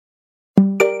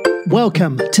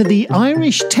Welcome to the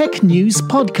Irish Tech News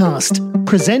Podcast,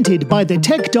 presented by the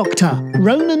tech doctor,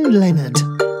 Ronan Leonard.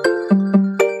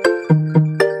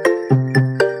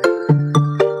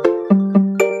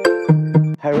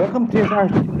 Hi, welcome to the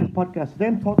Irish Tech News Podcast. Today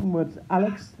I'm talking with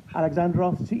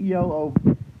Alexandrov, CEO of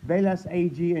Velas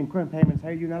AG and CoinPayments. How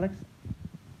are you doing, Alex?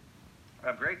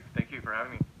 I'm great. Thank you for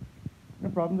having me. No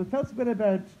problem. So tell us a bit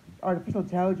about artificial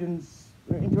intelligence,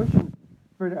 intuition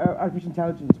for artificial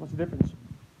intelligence. What's the difference?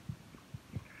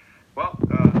 Well,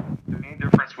 the main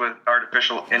difference with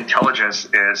artificial intelligence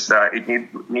is that it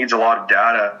needs a lot of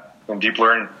data and deep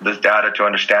learn this data to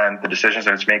understand the decisions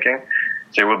that it's making.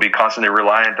 So it will be constantly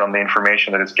reliant on the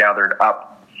information that it's gathered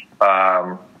up.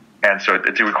 And so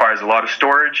it requires a lot of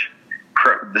storage.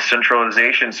 The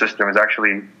centralization system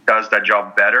does that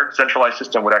job better. Centralized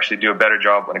system would actually do a better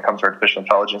job when it comes to artificial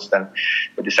intelligence than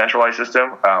the decentralized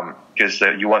system, because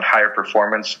you want higher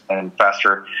performance and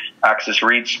faster access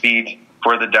read speed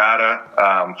for the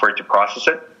data, for it to process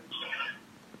it.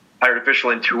 Artificial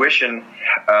intuition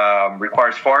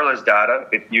requires far less data.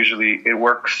 It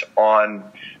works on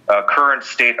current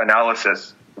state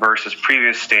analysis versus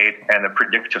previous state and the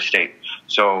predictive state.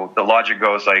 So the logic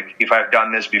goes like, if I've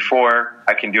done this before,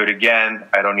 I can do it again.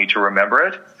 I don't need to remember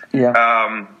it.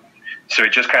 Yeah. So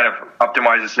it just kind of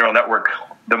optimizes neural network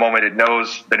the moment it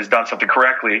knows that it's done something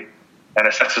correctly and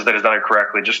assesses that it's done it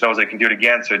correctly. It just knows it can do it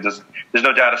again. So there's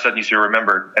no data set that needs to be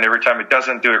remembered. And every time it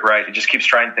doesn't do it right, it just keeps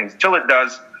trying things until it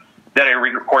does. Then it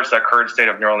records that current state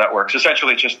of neural networks.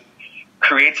 Essentially, it just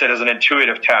creates it as an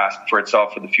intuitive task for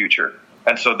itself for the future.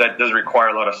 And so that does require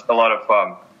a lot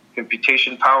of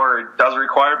computation power. It does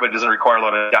require, but it doesn't require a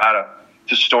lot of data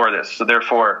to store this. So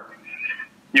therefore,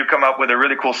 you come up with a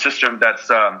really cool system that's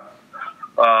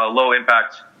low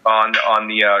impact on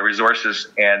the resources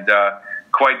and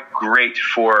quite great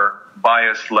for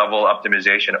bias level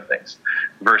optimization of things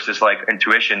versus like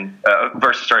intelligence,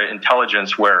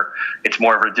 where it's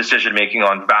more of a decision making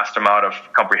on vast amount of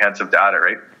comprehensive data,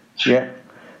 right? Yeah.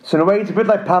 So in a way, it's a bit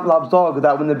like Pavlov's dog,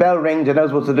 that when the bell rings, it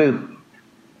knows what to do.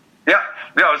 Yeah,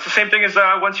 it's the same thing as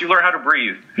once you learn how to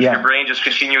breathe. Yeah. Your brain just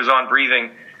continues on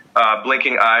breathing,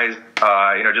 blinking eyes,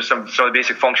 just some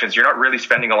basic functions. You're not really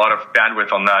spending a lot of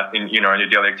bandwidth on that in your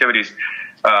daily activities,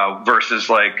 versus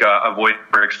like avoid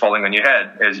bricks falling on your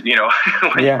head, as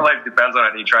when your life depends on it,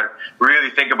 and you try to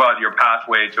really think about your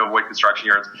pathway to avoid construction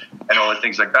yards and all the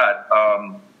things like that.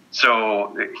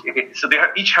 So they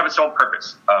each have its own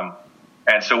purpose.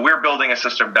 And so we're building a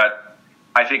system that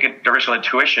I think artificial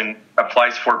intuition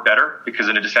applies for better, because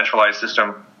in a decentralized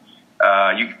system,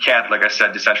 you can't, like I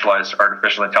said, decentralize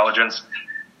artificial intelligence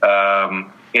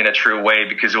in a true way,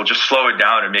 because it'll just slow it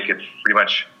down and make it pretty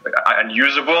much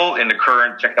unusable in the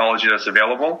current technology that's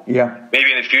available. Yeah.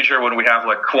 Maybe in the future when we have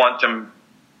like quantum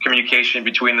communication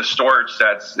between the storage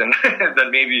sets, and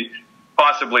then maybe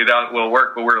possibly that will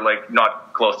work, but we're like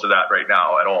not close to that right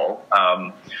now at all.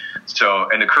 So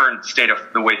in the current state of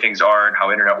the way things are and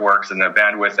how internet works and the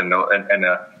bandwidth and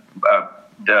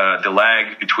the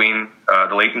lag between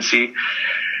the latency,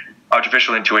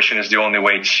 artificial intuition is the only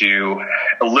way to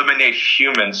eliminate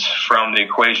humans from the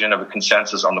equation of a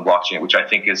consensus on the blockchain, which I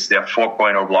think is the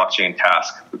 4.0 blockchain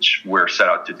task, which we're set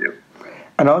out to do.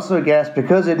 And also, I guess,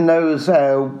 because it knows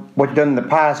what you've done in the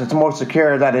past, it's more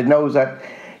secure that it knows that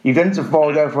you've done some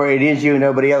fraud, therefore it is you,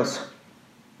 nobody else.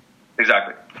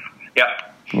 Exactly.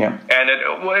 Yeah. And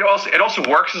it also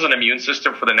works as an immune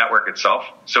system for the network itself.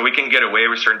 So we can get away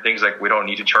with certain things, like we don't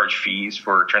need to charge fees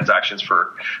for transactions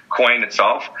for coin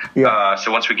itself. Yeah. So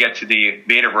once we get to the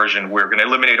beta version, we're going to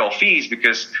eliminate all fees,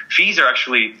 because fees are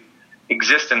actually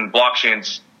exist in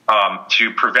blockchains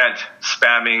to prevent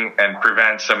spamming and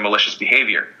prevent some malicious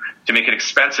behavior, to make it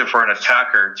expensive for an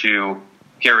attacker to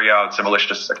carry out some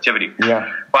malicious activity.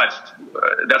 Yeah. But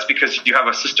that's because you have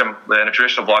a system that in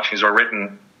traditional blockchains are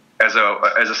written as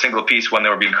a single piece when they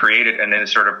were being created, and then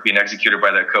it's sort of being executed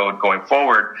by that code going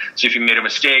forward. So if you made a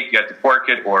mistake, you had to fork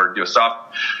it or do a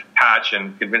soft patch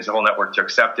and convince the whole network to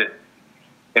accept it.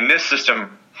 In this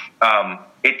system,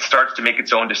 it starts to make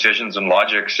its own decisions and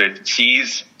logic. So it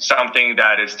sees something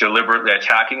that is deliberately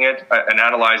attacking it and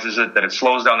analyzes it, that it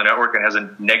slows down the network and has a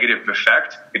negative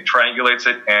effect. It triangulates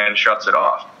it and shuts it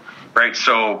off, right?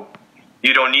 So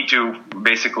you don't need to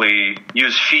basically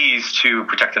use fees to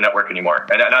protect the network anymore.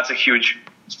 And that's a huge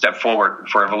step forward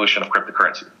for evolution of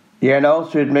cryptocurrency. Yeah, and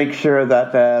also to make sure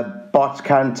that bots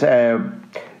can't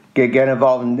get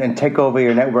involved and take over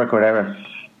your network or whatever.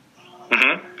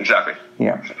 Mm-hmm, exactly.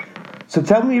 Yeah. So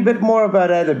tell me a bit more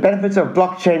about the benefits of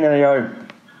blockchain and AI.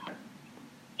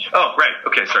 Oh, right.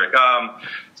 Okay, sorry.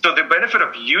 So the benefit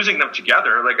of using them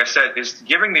together, like I said, is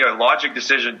giving the logic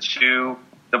decision to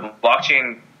the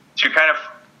blockchain to kind of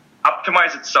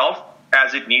optimize itself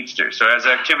as it needs to. So as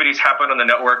activities happen on the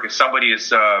network, if somebody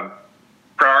is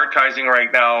prioritizing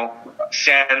right now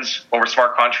sands over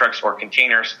smart contracts or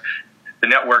containers, the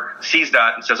network sees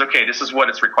that and says, okay, this is what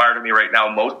it's required of me right now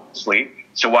mostly,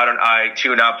 so why don't I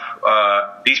tune up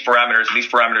these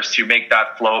parameters to make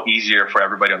that flow easier for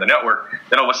everybody on the network.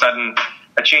 Then all of a sudden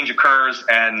a change occurs,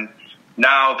 and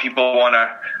now people want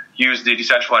to use the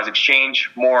decentralized exchange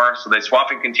more, so they're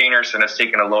swapping containers, and it's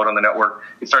taking a load on the network.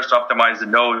 It starts to optimize the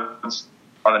nodes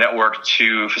on the network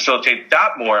to facilitate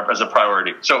that more as a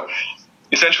priority. So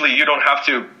essentially, you don't have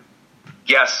to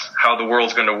guess how the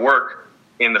world's going to work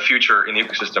in the future in the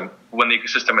ecosystem, when the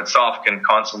ecosystem itself can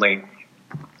constantly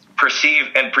perceive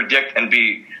and predict and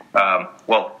be,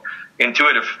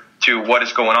 intuitive to what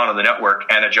is going on in the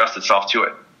network and adjust itself to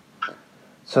it.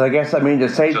 So I guess that means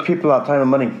it saves people a lot of time and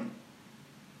money.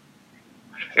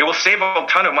 It will save a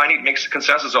ton of money. It makes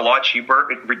consensus a lot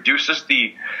cheaper. It reduces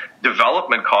the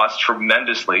development costs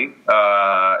tremendously,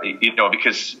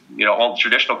 because, all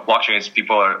traditional blockchains,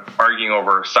 people are arguing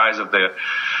over size of the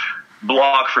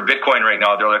block for Bitcoin right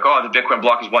now. They're like, oh, the Bitcoin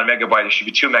block is 1 megabyte. It should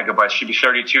be 2 megabytes. It should be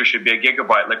 32. It should be a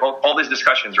gigabyte. Like all these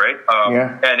discussions, right?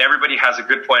 And everybody has a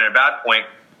good point and a bad point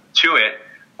to it.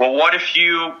 Well, what if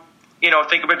you,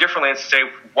 think of it differently and say,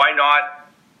 why not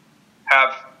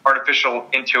have artificial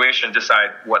intuition decide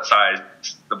what size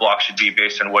the block should be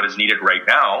based on what is needed right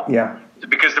now? Yeah.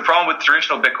 Because the problem with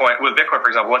traditional Bitcoin, for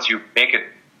example, once you make it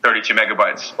 32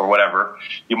 megabytes or whatever,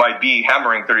 you might be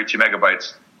hammering 32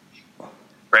 megabytes,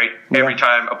 right? Yeah. Every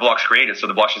time a block's created, so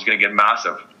the blockchain is going to get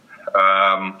massive.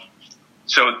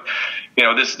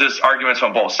 This argument's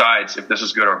on both sides, if this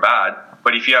is good or bad.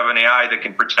 But if you have an AI that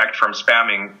can protect from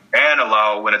spamming and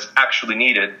allow when it's actually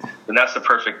needed, then that's the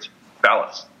perfect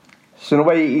balance. So in a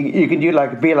way, you can do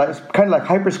kind of like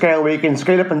hyperscale, where you can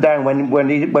scale up and down when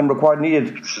required and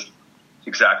needed.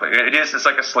 Exactly. It's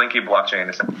like a slinky blockchain,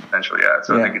 essentially, yeah.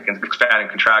 So it can expand and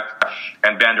contract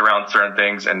and bend around certain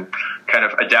things and kind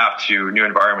of adapt to new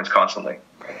environments constantly.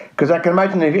 Because I can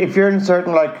imagine if you're in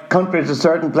certain countries or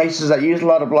certain places that use a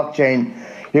lot of blockchain,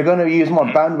 you're going to use more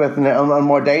bandwidth and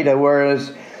more data,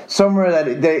 whereas somewhere that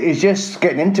is just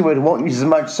getting into it won't use as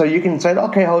much. So you can say,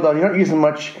 okay, hold on, you're not using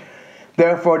much.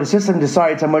 Therefore, the system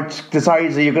decides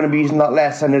that you're going to be using a lot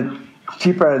less, and it's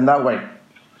cheaper in that way.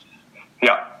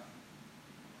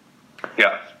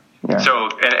 Yeah. So,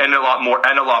 and a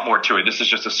lot more to it. This is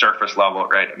just a surface level,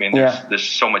 right? I mean, there's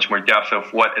so much more depth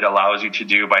of what it allows you to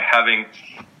do by having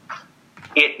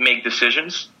it make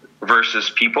decisions versus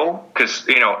people, because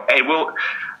it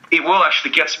will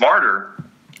actually get smarter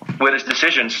with its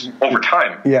decisions over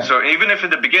time. Yeah. So even if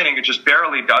in the beginning it just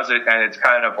barely does it and it's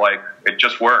kind of like it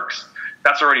just works,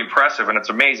 that's already impressive and it's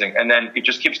amazing. And then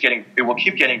it will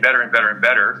keep getting better and better and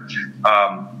better.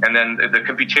 And then the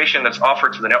computation that's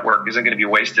offered to the network isn't going to be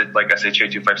wasted like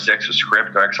SHA-256 or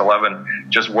Script or X11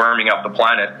 just worming up the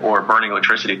planet or burning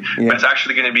electricity. Yeah. But it's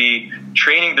actually going to be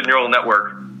training the neural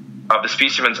network of the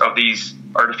specimens of these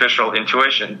artificial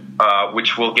intuition,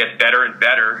 which will get better and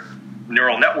better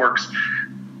neural networks,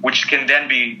 which can then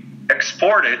be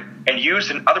exported and used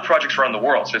in other projects around the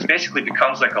world. So it basically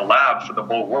becomes like a lab for the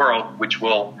whole world, which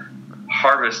will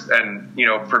harvest and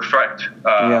perfect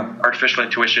artificial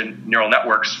intuition neural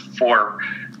networks for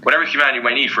whatever humanity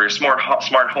might need, for your smart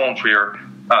home, for your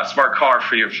smart car,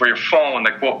 for your phone,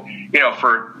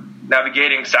 for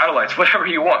navigating satellites, whatever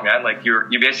you want, man. Like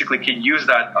you basically can use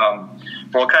that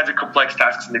for all kinds of complex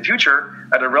tasks in the future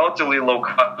at a relatively low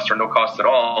cost or no cost at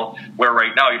all, where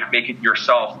right now you make it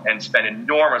yourself and spend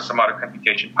enormous amount of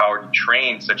computation power to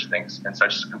train such things and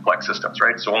such complex systems,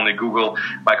 right? So only Google,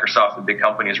 Microsoft, the big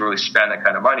companies really spend that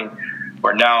kind of money,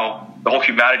 where now the whole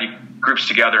humanity groups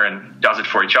together and does it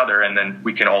for each other, and then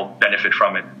we can all benefit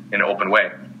from it in an open way.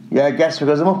 Yeah, I guess,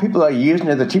 because the more people are using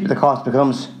it, the cheaper the cost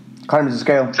becomes, economies of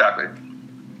scale. Exactly.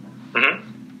 Mm-hmm.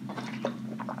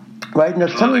 Right, now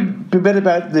tell me a bit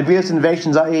about the Velas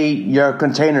innovations, i.e. your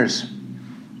containers.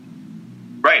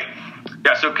 Right.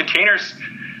 Yeah, so containers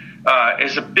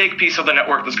is a big piece of the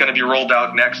network that's going to be rolled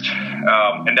out next.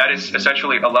 And that is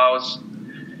essentially allows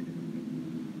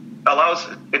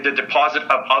the deposit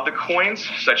of other coins,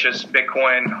 such as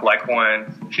Bitcoin, Litecoin,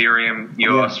 Ethereum,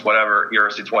 EOS, whatever,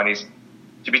 ERC20s,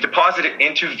 to be deposited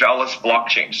into Velas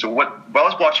blockchain. So what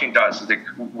Velas blockchain does is that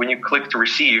when you click to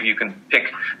receive, you can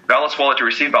pick Velas wallet to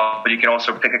receive, but you can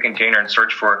also pick a container and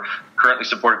search for currently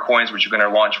supported coins, which you're going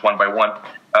to launch one by one.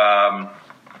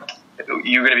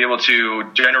 You're going to be able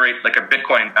to generate like a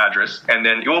Bitcoin address, and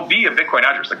then it will be a Bitcoin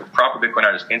address, like a proper Bitcoin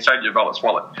address inside your Velas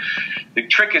wallet. The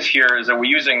trick is that we're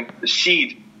using the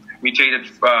seed mutated,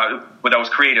 that was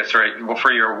created,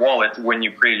 for your wallet when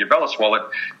you created your Velas wallet,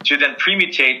 to then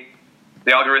premutate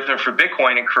the algorithm for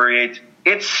Bitcoin and create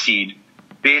its seed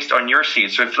based on your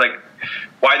seed. So it's like,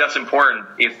 why that's important,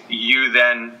 if you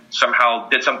then somehow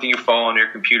did something on your phone or your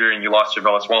computer and you lost your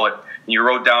Velas wallet, and you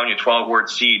wrote down your 12-word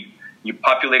seed, you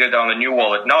populated on the new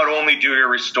wallet, not only do you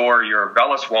restore your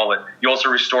Velas wallet, you also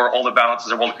restore all the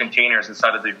balances of all the containers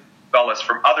inside of the Velas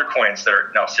from other coins that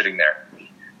are now sitting there.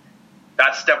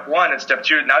 That's step one. And step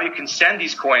two, now you can send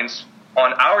these coins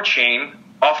on our chain,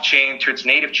 off-chain, to its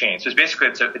native chain. So it's basically,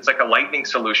 it's like a Lightning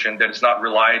solution that is not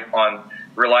relying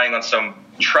on some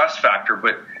trust factor,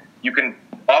 but you can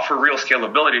offer real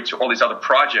scalability to all these other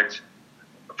projects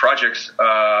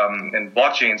and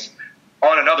blockchains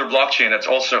on another blockchain that's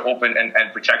also open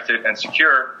and protected and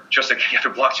secure, just like any other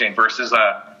blockchain, versus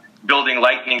building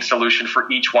Lightning solution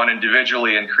for each one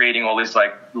individually and creating all these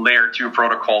like layer 2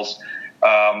 protocols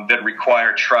that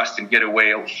require trust and get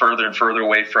away further and further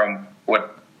away from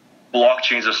what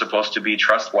blockchains are supposed to be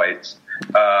trust-wise.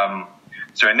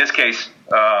 So in this case,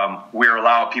 we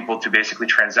allow people to basically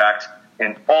transact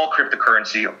in all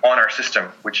cryptocurrency on our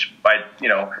system, which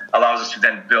allows us to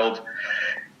then build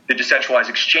the decentralized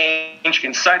exchange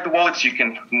inside the wallet, so you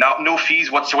can no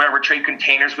fees whatsoever trade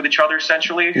containers with each other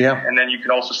essentially. Yeah. And then you can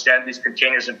also stand these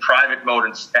containers in private mode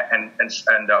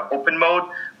and open mode,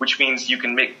 which means you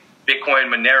can make Bitcoin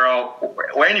Monero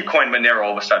or any coin Monero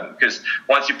all of a sudden, because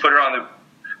once you put it on the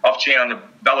off-chain on the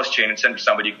Velas chain and send it to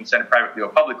somebody, you can send it privately or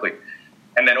publicly.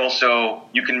 And then also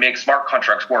you can make smart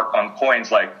contracts work on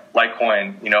coins like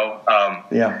Litecoin,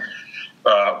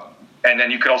 and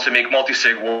then you can also make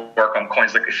multi-sig work on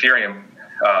coins like Ethereum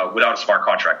without a smart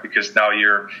contract, because now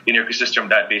you're in an ecosystem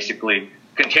that basically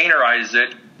containerizes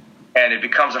it, and it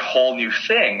becomes a whole new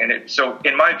thing. And so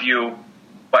in my view,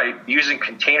 by using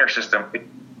container system, it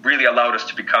really allowed us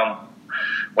to become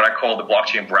what I call the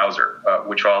blockchain browser,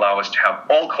 which will allow us to have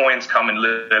all coins come and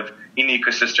live in the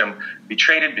ecosystem, be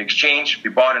traded, be exchanged, be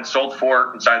bought and sold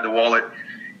for inside the wallet,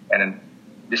 and then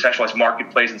decentralized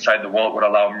marketplace inside the wallet would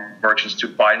allow merchants to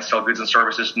buy and sell goods and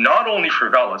services, not only for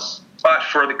Velas, but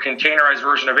for the containerized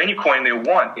version of any coin they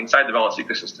want inside the Velas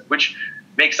ecosystem, which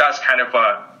makes us kind of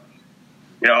a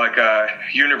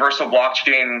universal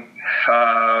blockchain,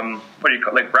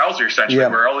 browser essentially,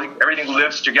 where everything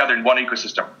lives together in one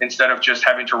ecosystem, instead of just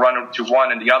having to run to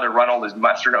one and the other, run all these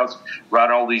master nodes,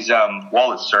 run all these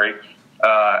wallets,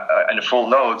 and the full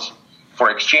nodes. For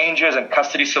exchanges and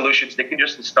custody solutions, they can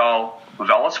just install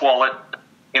Velas wallet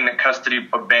in the custody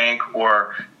of bank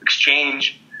or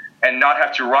exchange and not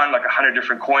have to run 100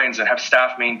 different coins and have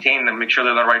staff maintain them, make sure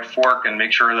they're the right fork, and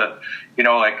make sure that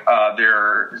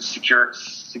they're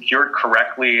secured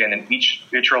correctly and in each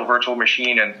virtual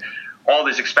machine, and all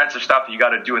this expensive stuff that you got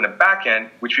to do in the back end,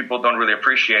 which people don't really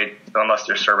appreciate unless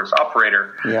they're a service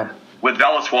operator. Yeah. With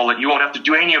Velas wallet, you won't have to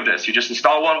do any of this. You just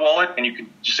install one wallet and you can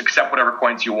just accept whatever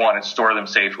coins you want and store them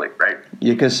safely, right?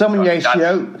 Yeah, because some of your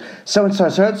ICOs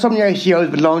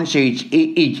would launch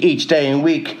each day and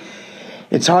week.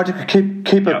 It's hard to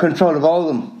keep a control of all of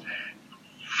them.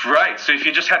 Right. So if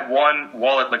you just had one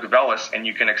wallet like Velas, and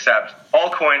you can accept all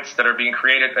coins that are being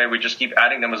created, and we just keep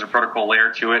adding them as a protocol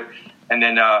layer to it, and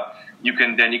then you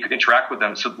can interact with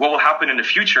them. So what will happen in the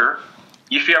future,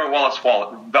 if you have a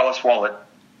Velas wallet,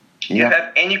 you can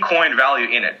have any coin value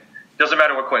in it. Doesn't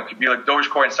matter what coin. It could be like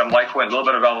Dogecoin, some Litecoin, a little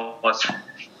bit of Velas.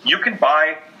 You can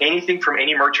buy anything from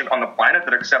any merchant on the planet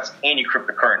that accepts any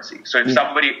cryptocurrency. So if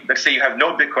somebody, let's say you have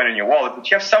no Bitcoin in your wallet, but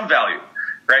you have some value,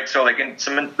 right? So in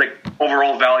some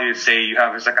overall value, say you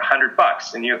have is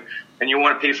 $100, and you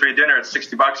want to pay for your dinner at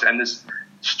 $60, and this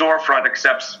storefront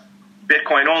accepts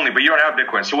Bitcoin only, but you don't have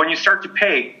Bitcoin. So when you start to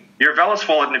pay, your Velas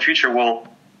wallet in the future will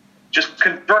just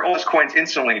convert all those coins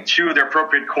instantly to their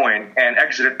appropriate coin and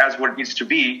exit it as what it needs to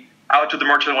be out to the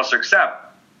merchant that wants to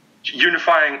accept,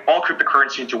 unifying all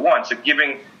cryptocurrency into one. So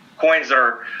giving coins that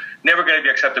are never going to be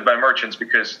accepted by merchants,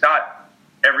 because not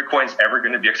every coin is ever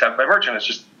going to be accepted by merchants.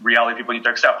 It's just reality people need to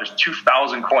accept. There's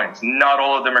 2,000 coins. Not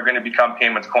all of them are going to become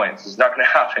payments coins. It's not going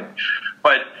to happen.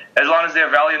 But as long as they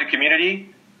have value in the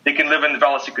community, they can live in the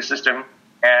Velas ecosystem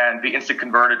and be instant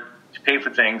converted to pay for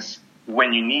things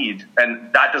when you need.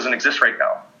 And that doesn't exist right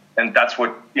now. And that's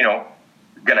what,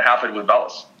 going to happen with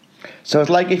Velas. So it's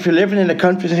like if you're living in a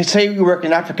country, say you work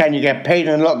in Africa and you get paid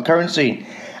in a local currency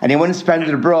and you want to spend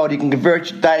it abroad, you can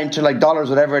convert that into dollars,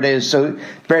 whatever it is. So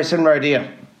very similar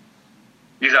idea.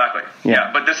 Exactly.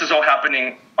 Yeah. But this is all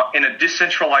happening in a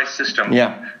decentralized system.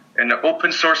 Yeah. In an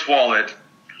open source wallet,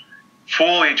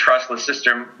 fully trustless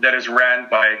system that is ran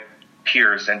by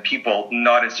peers and people,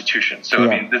 not institutions. So,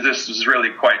 this is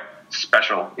really quite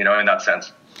special, in that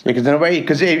sense. Because in a way,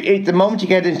 because the moment you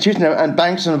get institutions and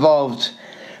banks involved,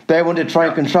 they want to try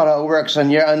and control how it works.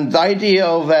 And the idea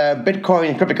of Bitcoin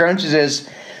and cryptocurrencies is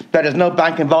that there's no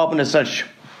bank involvement as such.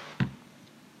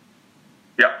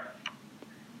 Yeah.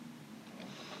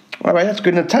 All right, that's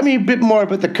good. Now tell me a bit more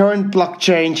about the current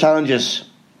blockchain challenges.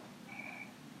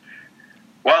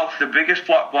 Well, the biggest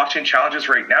blockchain challenges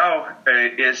right now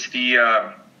is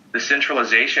the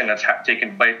centralization that's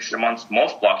taken place amongst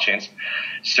most blockchains.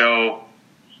 So,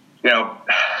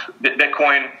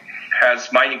 Bitcoin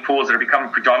has mining pools that are becoming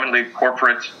predominantly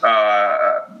corporate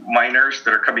miners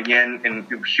that are coming in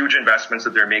huge investments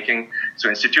that they're making, so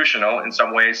institutional in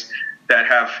some ways, that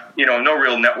have no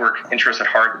real network interest at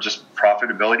heart, just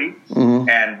profitability. Mm-hmm.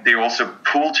 And they also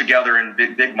pool together in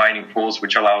big mining pools,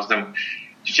 which allows them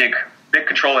to take big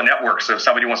control of the network. So if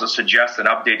somebody wants to suggest an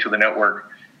update to the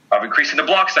network of increasing the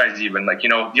block size even,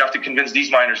 you have to convince these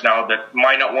miners now that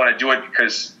might not want to do it,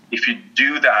 because if you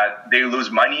do that, they lose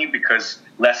money because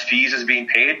less fees is being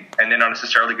paid, and they're not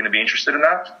necessarily going to be interested in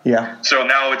that. Yeah. So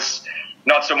now it's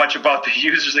not so much about the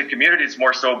users and community, it's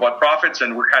more so about profits,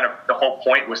 and the whole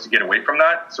point was to get away from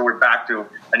that. So we're back to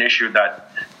an issue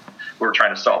that we're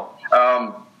trying to solve.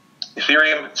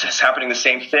 Ethereum is happening the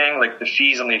same thing, like the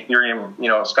fees on the Ethereum,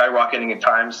 skyrocketing at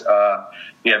times.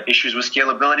 We have issues with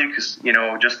scalability because,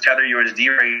 just Tether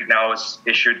USD right now has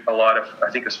issued a lot of,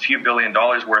 I think it's a few $1 billion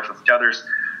worth of tethers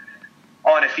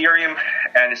on Ethereum,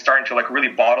 and it's starting to really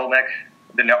bottleneck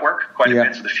the network quite a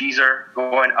bit. So the fees are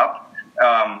going up.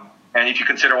 And if you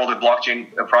consider all the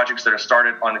blockchain projects that are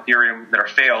started on Ethereum that are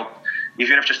failed,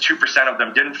 even if just 2% of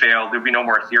them didn't fail, there'd be no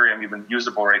more Ethereum even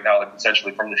usable right now,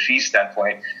 essentially from the fee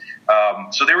standpoint.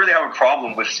 So they really have a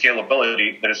problem with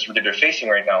scalability that they're facing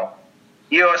right now.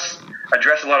 EOS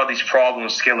address a lot of these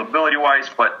problems scalability-wise,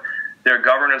 but their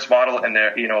governance model and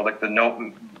their,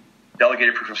 the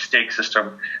delegated proof of stake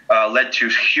system led to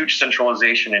huge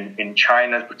centralization in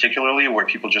China, particularly, where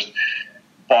people just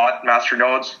bought master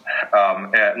nodes,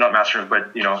 not master nodes,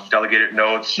 but delegated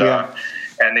nodes,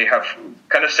 and they have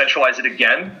kind of centralized it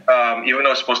again. Even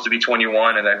though it's supposed to be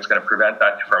 21, and that was going to prevent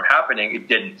that from happening, it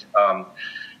didn't.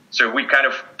 So we kind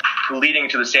of leading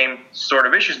to the same sort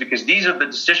of issues, because these are the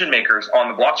decision makers on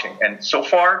the blockchain, and so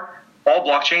far, all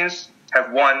blockchains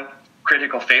have one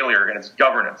critical failure, and it's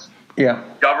governance. Yeah,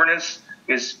 governance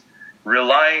is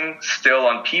relying still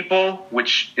on people,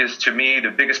 which is, to me,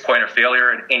 the biggest point of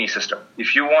failure in any system.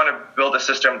 If you want to build a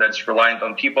system that's reliant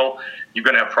on people, you're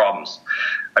going to have problems.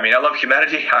 I mean, I love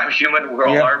humanity. I'm human. We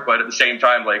all are. But at the same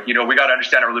time, we got to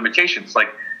understand our limitations.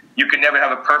 You can never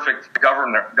have a perfect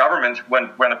government when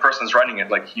the person's running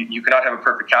it. You cannot have a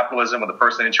perfect capitalism with a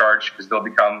person in charge, because they'll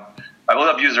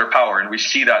abuse their power, and we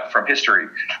see that from history.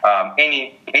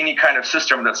 Any kind of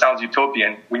system that sounds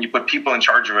utopian, when you put people in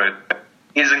charge of it,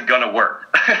 isn't going to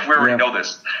work. We already know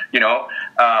this. We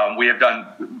have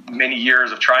done many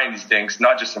years of trying these things,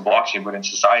 not just in blockchain, but in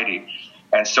society.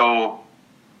 And so,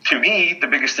 to me, the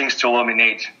biggest things to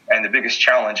eliminate and the biggest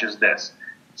challenge is this.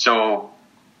 So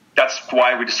that's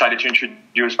why we decided to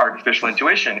introduce artificial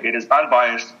intuition. It is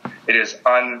unbiased. It is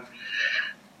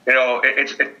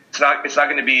it's not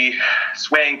going to be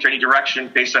swaying to any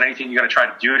direction based on anything you're going to try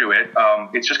to do to it.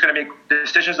 It's just going to make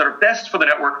decisions that are best for the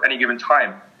network at any given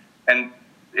time. And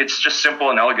it's just simple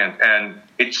and elegant, and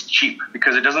it's cheap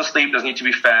because it doesn't sleep, doesn't need to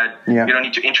be fed. Yeah. You don't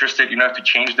need to interest it. You don't have to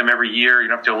change them every year. You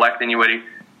don't have to elect anybody.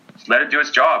 Just let it do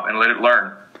its job and let it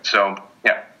learn. So,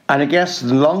 yeah. And I guess in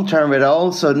the long term, it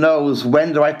also knows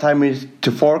when the right time is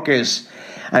to fork is.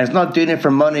 And it's not doing it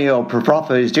for money or for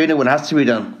profit. It's doing it when it has to be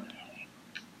done.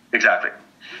 Exactly.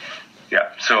 Yeah.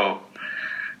 So,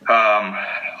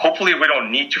 hopefully we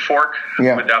don't need to fork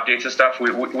with the updates and stuff.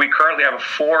 We currently have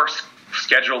 4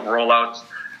 scheduled rollouts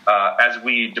as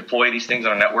we deploy these things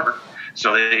on a network.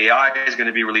 So the AI is going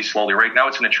to be released slowly. Right now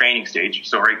it's in a training stage.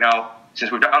 So right now, since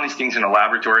we've done these things in a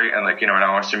laboratory and in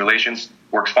our simulations,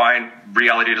 works fine.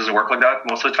 Reality doesn't work like that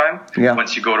most of the time. Yeah.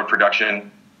 Once you go to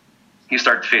production, you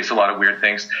start to face a lot of weird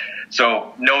things.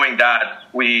 So knowing that,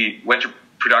 we went to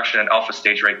production and alpha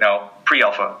stage right now,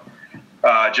 pre-alpha,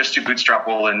 just to bootstrap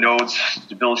all the nodes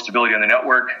to build stability on the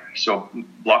network. So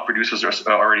block producers are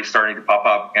already starting to pop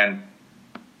up, and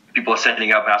people are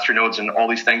setting up master nodes and all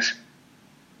these things.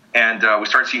 And we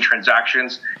start seeing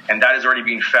transactions, and that is already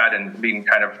being fed and being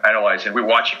kind of analyzed. And we're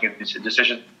watching these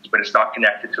decisions, but it's not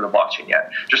connected to the blockchain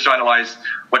yet. Just to analyze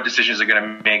what decisions are going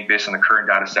to make based on the current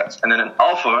data sets. And then in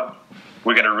alpha,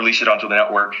 we're going to release it onto the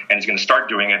network, and it's going to start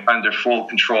doing it under full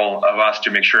control of us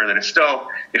to make sure that it's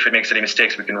if it makes any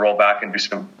mistakes, we can roll back and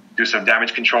do some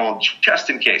damage control just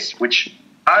in case, which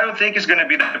I don't think is going to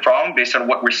be the problem based on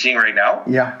what we're seeing right now.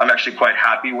 Yeah. I'm actually quite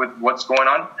happy with what's going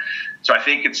on. So I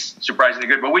think it's surprisingly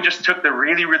good. But we just took the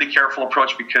really, really careful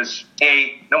approach because,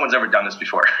 A, no one's ever done this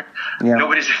before. Yeah.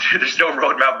 There's no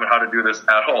roadmap on how to do this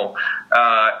at all.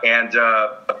 And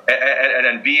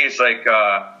then B is like,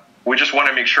 we just want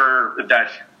to make sure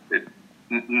that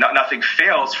nothing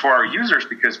fails for our users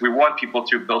because we want people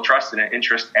to build trust and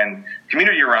interest and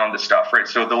community around this stuff, right?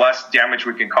 So the less damage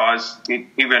we can cause,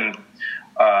 even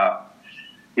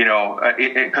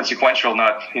consequential,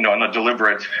 not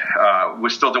deliberate. We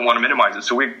still don't want to minimize it.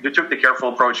 So we took the careful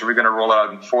approach, and we're going to roll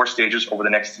out in 4 stages over the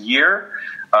next year.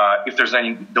 If there's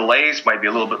any delays, might be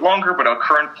a little bit longer, but our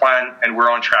current plan, and we're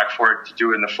on track for it to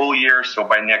do it in the full year. So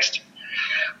by next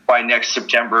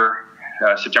September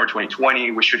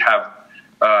 2020, we should have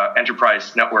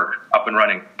enterprise network up and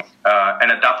running.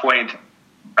 And at that point,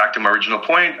 back to my original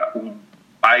point,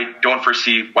 I don't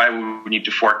foresee why we would need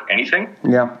to fork anything.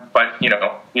 Yeah. But, you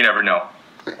never know.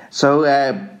 So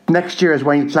next year is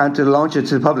when you plan to launch it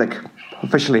to the public,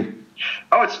 officially?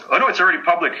 It's already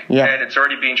public, and it's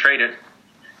already being traded.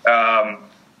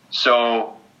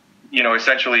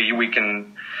 Essentially we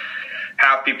can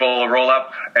have people roll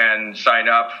up and sign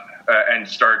up and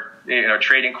start,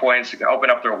 trading coins. They can open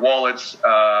up their wallets,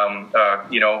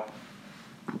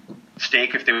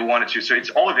 stake if they wanted to. So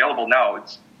it's all available now.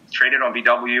 It's traded on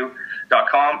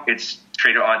VW.com. It's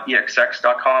traded on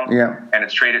EXX.com. Yeah. And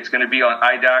it's going to be on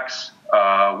IDAX.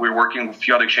 We're working with a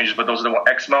few other exchanges, but those are the one.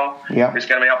 XMO is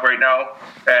going to be up right now.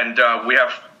 And we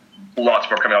have lots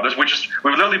more coming out. We've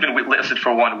literally been listed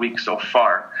for 1 week so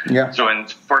far. Yeah. So in the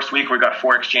first week, we got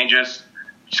 4 exchanges.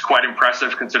 It's quite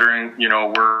impressive considering,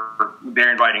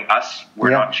 they're inviting us.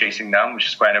 We're not chasing them, which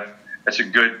is that's a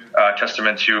good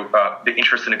testament to the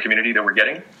interest in the community that we're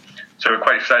getting. So we're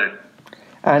quite excited.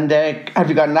 And have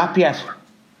you got an app yet?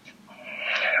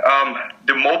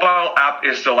 The mobile app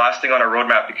is the last thing on our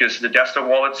roadmap because the desktop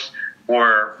wallets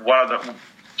were one of the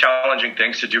challenging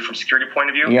things to do from security point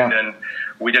of view. Yeah. And then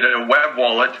we did a web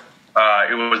wallet.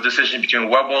 It was a decision between a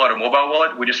web wallet or mobile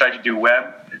wallet. We decided to do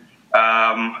web.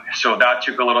 So that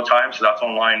took a little time. So that's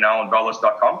online now on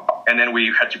Velas.com. And then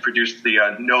we had to produce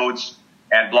the nodes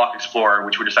and Block Explorer,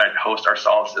 which we decided to host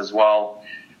ourselves as well,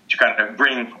 to kind of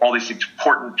bring all these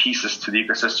important pieces to the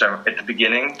ecosystem at the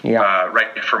beginning,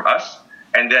 right from us.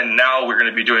 And then now we're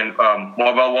going to be doing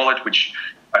mobile wallet, which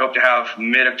I hope to have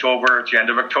mid-October to end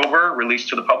of October released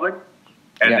to the public.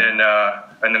 And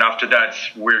then after that,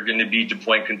 we're going to be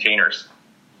deploying containers.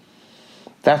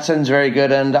 That sounds very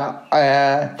good. And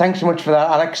thanks so much for that,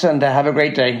 Alex. And have a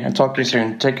great day. And talk to you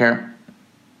soon. Take care.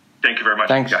 Thank you very much.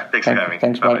 Thanks. Yeah, thanks for having me.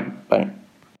 Thanks. Bye. Bye.